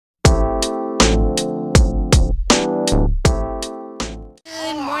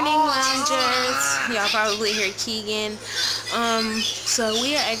y'all probably hear Keegan. So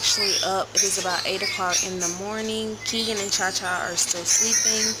we are actually up. It is about 8 o'clock in the morning. Keegan and Cha-Cha are still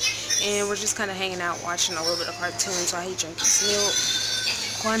sleeping, and we're just kind of hanging out watching a little bit of cartoons while he drinks his milk.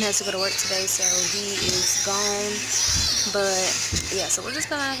 Quan has to go to work today, so he is gone. But yeah, so we're just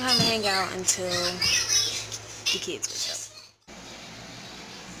gonna kind of hang out until the kids wake up.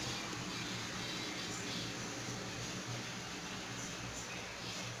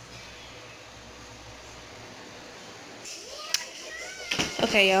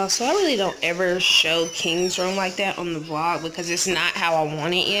 Okay, y'all, so I really don't ever show King's room like that on the vlog because it's not how I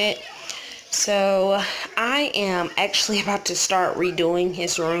want it yet. So I am actually about to start redoing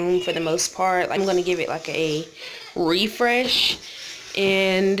his room for the most part. I'm going to give it like a refresh,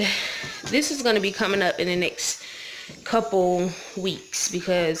 and this is going to be coming up in the next couple weeks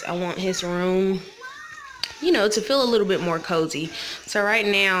because I want his room, you know, to feel a little bit more cozy. So right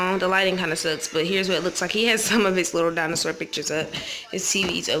now the lighting kind of sucks, but here's what it looks like. He has some of his little dinosaur pictures up. His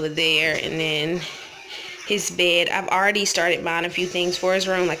TV's over there, and then his bed. I've already started buying a few things for his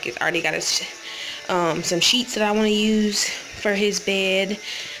room. Like, it's already got some sheets that I want to use for his bed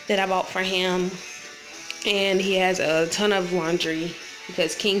that I bought for him, and he has a ton of laundry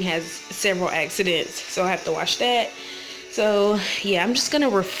because King has several accidents, so I have to wash that. So yeah, I'm just gonna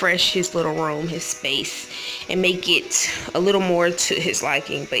refresh his little room, his space, and make it a little more to his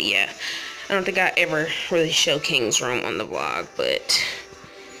liking. But yeah, I don't think I ever really show King's room on the vlog, but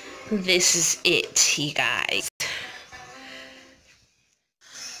this is it, you guys.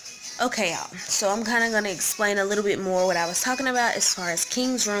 Okay, y'all, so I'm kind of gonna explain a little bit more what I was talking about as far as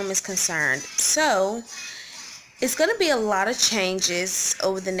King's room is concerned. So it's going to be a lot of changes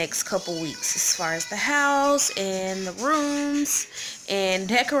over the next couple weeks as far as the house and the rooms and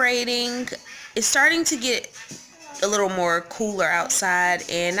decorating. It's starting to get a little more cooler outside,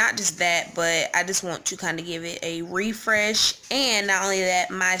 and not just that, but I just want to kind of give it a refresh. And not only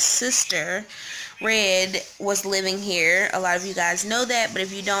that, my sister Red was living here. A lot of you guys know that, but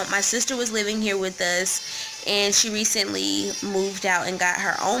if you don't, my sister was living here with us, and she recently moved out and got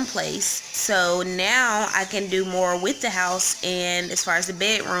her own place. So now I can do more with the house, and as far as the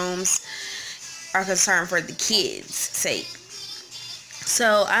bedrooms are concerned, for the kids' sake.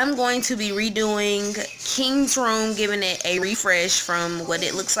 So I'm going to be redoing King's room, giving it a refresh from what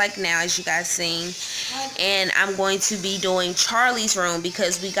it looks like now, as you guys seen. And I'm going to be doing Charlie's room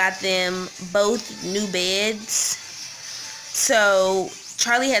because we got them both new beds. So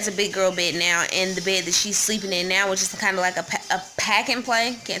Charlie has a big girl bed now, and the bed that she's sleeping in now, which is kind of like a pack and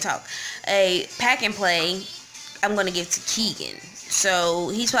play, a pack and play, I'm going to give to Keegan. So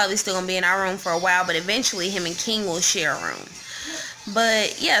he's probably still going to be in our room for a while, but eventually him and King will share a room.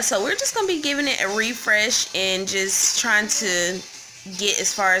 But yeah, so we're just going to be giving it a refresh and just trying to get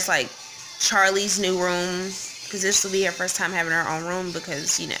as far as like Charlie's new room, because this will be her first time having her own room,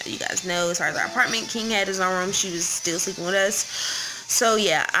 because, you know, you guys know, as far as our apartment, King had his own room. She was still sleeping with us. So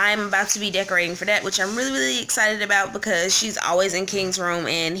yeah, I'm about to be decorating for that, which I'm really, really excited about, because she's always in King's room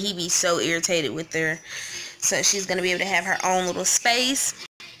and he be so irritated with her. So she's going to be able to have her own little space.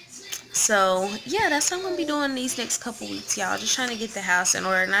 So yeah, that's what I'm going to be doing these next couple weeks, y'all. Just trying to get the house in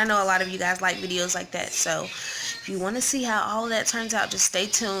order. And I know a lot of you guys like videos like that. So if you want to see how all of that turns out, just stay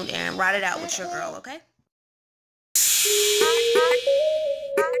tuned and ride it out with your girl, okay?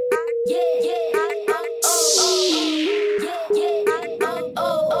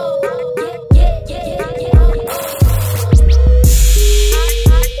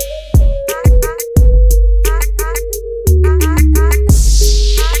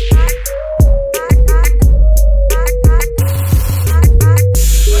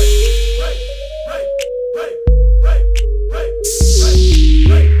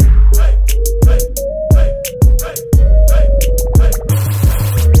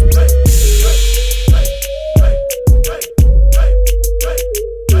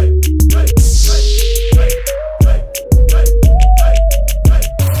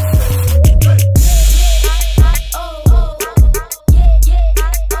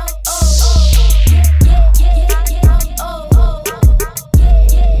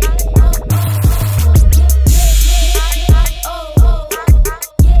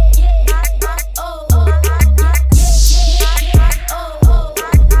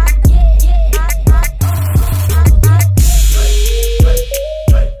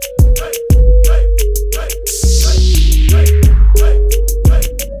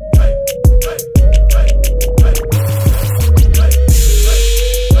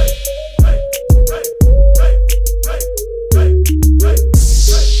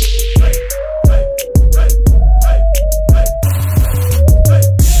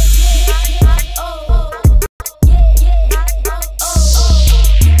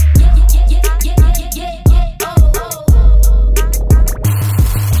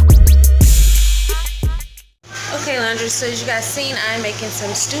 changes. So as you guys seen, I'm making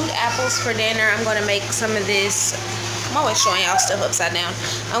some stewed apples for dinner. I'm gonna make some of this. I'm always showing y'all stuff upside down.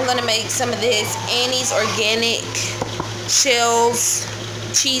 I'm gonna make some of this Annie's organic shells,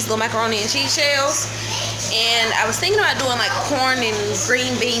 cheese, little macaroni and cheese shells. And I was thinking about doing like corn and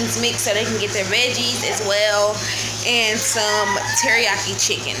green beans mixed so they can get their veggies as well, and some teriyaki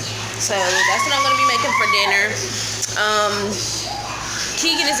chicken. So that's what I'm gonna be making for dinner.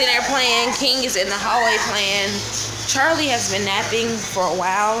 Keegan is in there playing. King is in the hallway playing. Charlie has been napping for a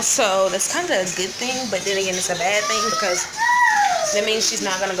while, so that's kind of a good thing, but then again, it's a bad thing because that means she's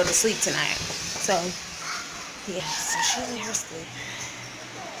not gonna go to sleep tonight. So yeah, so she's in her sleep.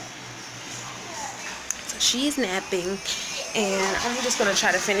 So she's napping, and I'm just gonna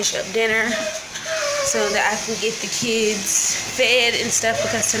try to finish up dinner so that I can get the kids fed and stuff,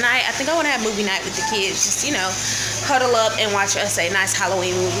 because tonight I think I want to have movie night with the kids. Just, you know, cuddle up and watch us a nice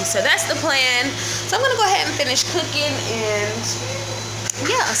Halloween movie. So that's the plan. So I'm going to go ahead and finish cooking, and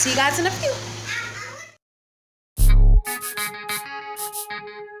yeah, I'll see you guys in a few.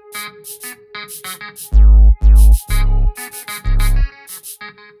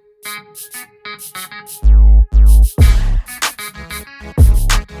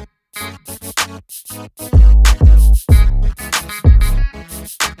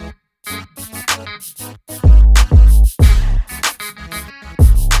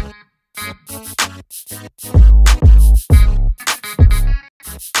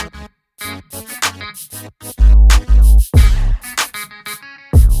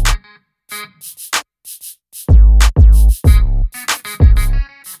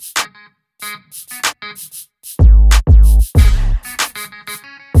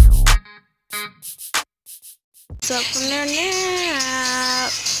 What's up from their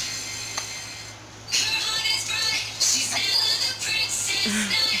nap?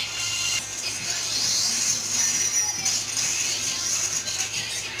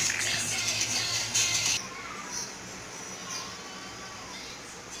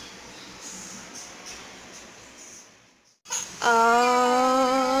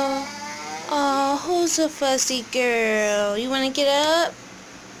 Oh, who's a fussy girl? You want to get up?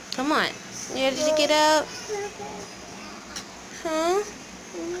 Come on. You ready to get up? Huh?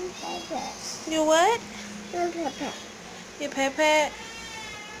 You what? Your pet?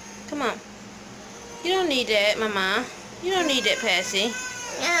 Come on. You don't need that, Mama. You don't need that, Passy.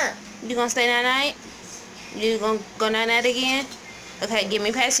 Yeah. You gonna stay that night? You gonna go night again? Okay, give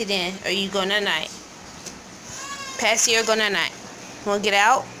me Passy then. Or you go night? Passy or go night? Wanna get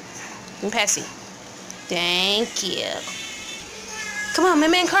out? And Passy. Thank you. Come on,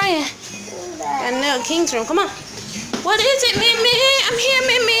 Mimi crying. I know, King's room. Come on. What is it, Mimi? I'm here,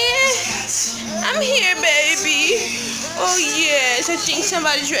 Mimi. I'm here, baby. Oh, yes. I think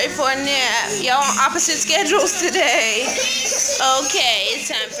somebody's ready for a nap. Y'all on opposite schedules today. Okay, it's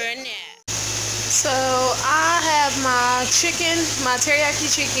time for a nap. So, I have my chicken, my teriyaki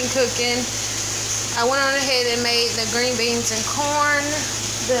chicken cooking. I went on ahead and made the green beans and corn.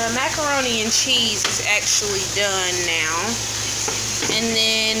 The macaroni and cheese is actually done now. And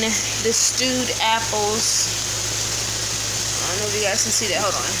then the stewed apples. I don't know if you guys can see that.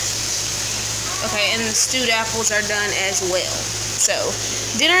 Hold on. Okay, and the stewed apples are done as well. So,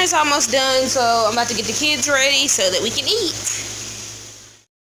 dinner is almost done, so I'm about to get the kids ready so that we can eat.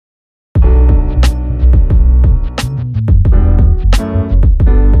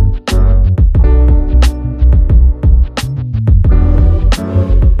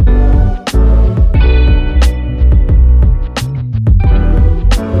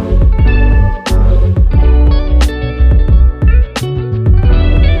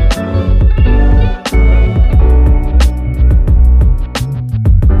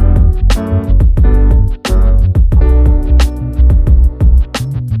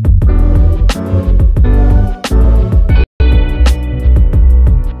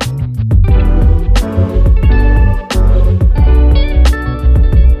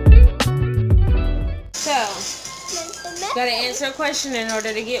 Gotta answer a question in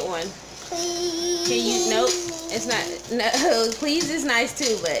order to get one. Please. Can you? Nope. It's not. No. Please is nice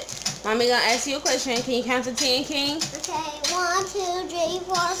too, but mommy gonna ask you a question. Can you count to 10, King? Okay. 1, 2, 3,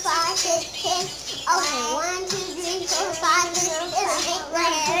 4, 5, 6, 10. Okay. 1, 2, 3, 4, 5, 6, 7, 8,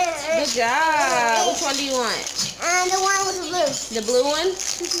 9, 10. Good job. Which one do you want? The one with the blue. The blue one?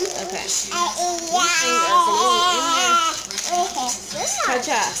 Okay. These things are blue in here.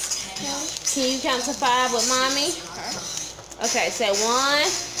 Cha-cha. Can you count to 5 with mommy? Okay, say 1,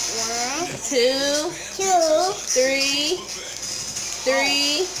 2, 3,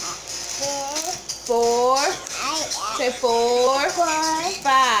 4. Say 4,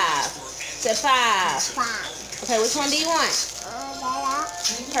 5. Say 5. Okay, which one do you want?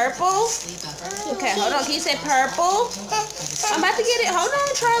 Purple? Okay, hold on. Can you say purple? I'm about to get it. Hold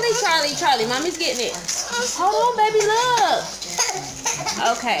on, Charlie. Mommy's getting it. Hold on, baby. Look.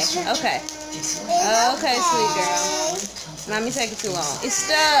 Okay. Okay, sweet girl. Mommy taking too long. It's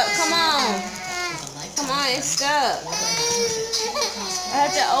stuck. Come on, it's stuck. I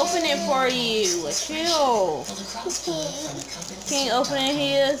have to open it for you. Chill. Can you open it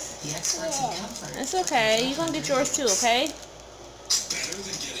his? It's okay. You're going to get yours too, okay?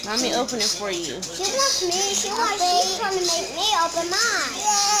 Mommy open it for you. She wants me. She's trying to make me open mine.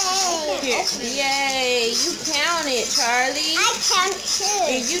 Yay. Yay. You counted, Charlie. I counted too.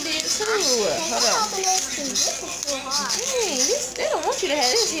 And you did too. Hold on. Open this too. This is so hard. Dang, they don't want you to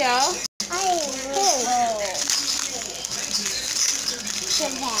have this, y'all. Here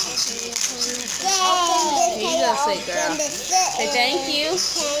you go, sweet girl. Say thank you.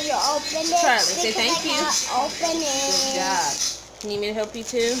 Can you open it? Charlie, say thank you. Open it. Good job. You need me to help you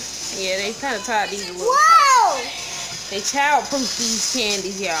too? Yeah, they kind of taught these little. Whoa! They child-proof these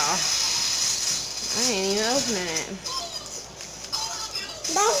candies, y'all. I ain't even opening it.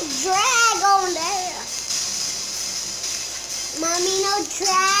 Don't drag on there. Mommy, no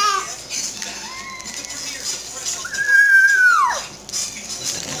drag.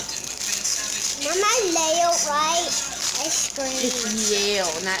 Mama, Leo, right? I scream. It's Yale,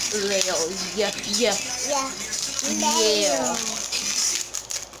 not Leo. Yeah. Yeah. Yale.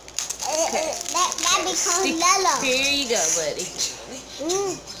 Okay. That becomes Lelo. Here you go, buddy.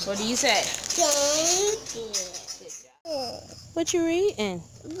 What do you say? What you reading?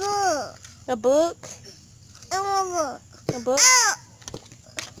 Book. A book? A book. A book?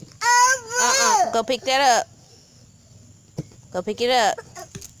 Go pick that up. Go pick it up.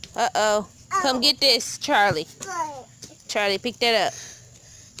 Uh-oh. Come get this, Charlie. Charlie, pick that up.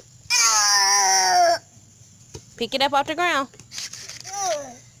 Pick it up off the ground.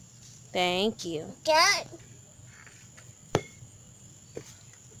 Thank you. Good.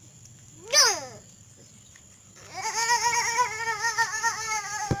 No.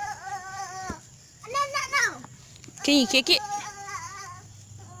 Can you kick it?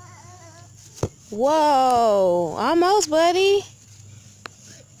 Whoa. Almost, buddy.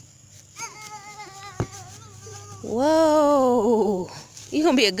 Whoa. You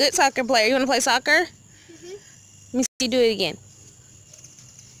gonna be a good soccer player. You wanna play soccer? Let me see you do it again.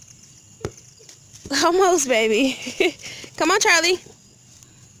 Almost, baby. Come on, Charlie.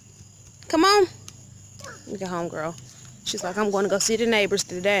 Come on. Look at homegirl. She's like, I'm going to go see the neighbors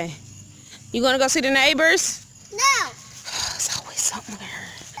today. You going to go see the neighbors? No. It's always something with her.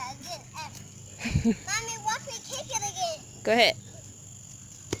 Mommy, watch me kick it again. Go ahead.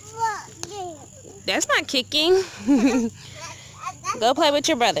 Look. That's not kicking. Go play with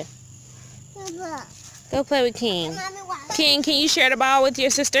your brother. Go play with King. Mommy, watch. King, can you share the ball with your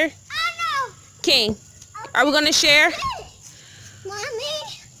sister? King, are we going to share? Mommy.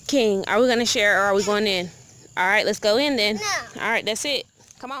 King, are we going to share or are we going in? All right, let's go in then. No. All right, that's it.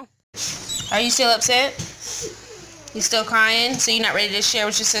 Come on. Are you still upset? You still crying? So you're not ready to share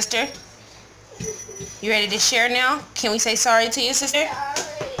with your sister? You ready to share now? Can we say sorry to your sister?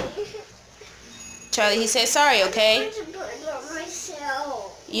 Charlie, he said sorry, okay?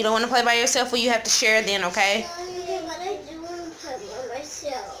 You don't want to play by yourself? Well, you have to share then, okay?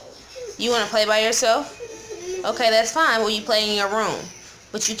 You want to play by yourself? Okay, that's fine. Well, you play in your room.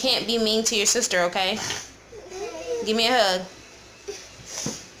 But you can't be mean to your sister, okay? Give me a hug.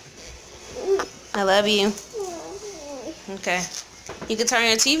 I love you. Okay. You can turn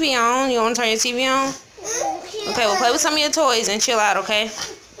your TV on. You want to turn your TV on? Okay, well, play with some of your toys and chill out, okay?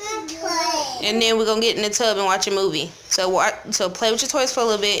 And then we're going to get in the tub and watch a movie. So play with your toys for a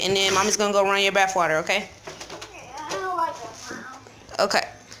little bit, and then Mommy's going to go run your bath water, okay? Okay.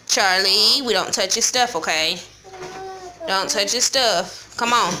 Charlie, we don't touch your stuff, okay? Don't touch your stuff.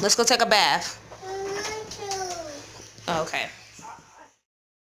 Come on, let's go take a bath. Okay.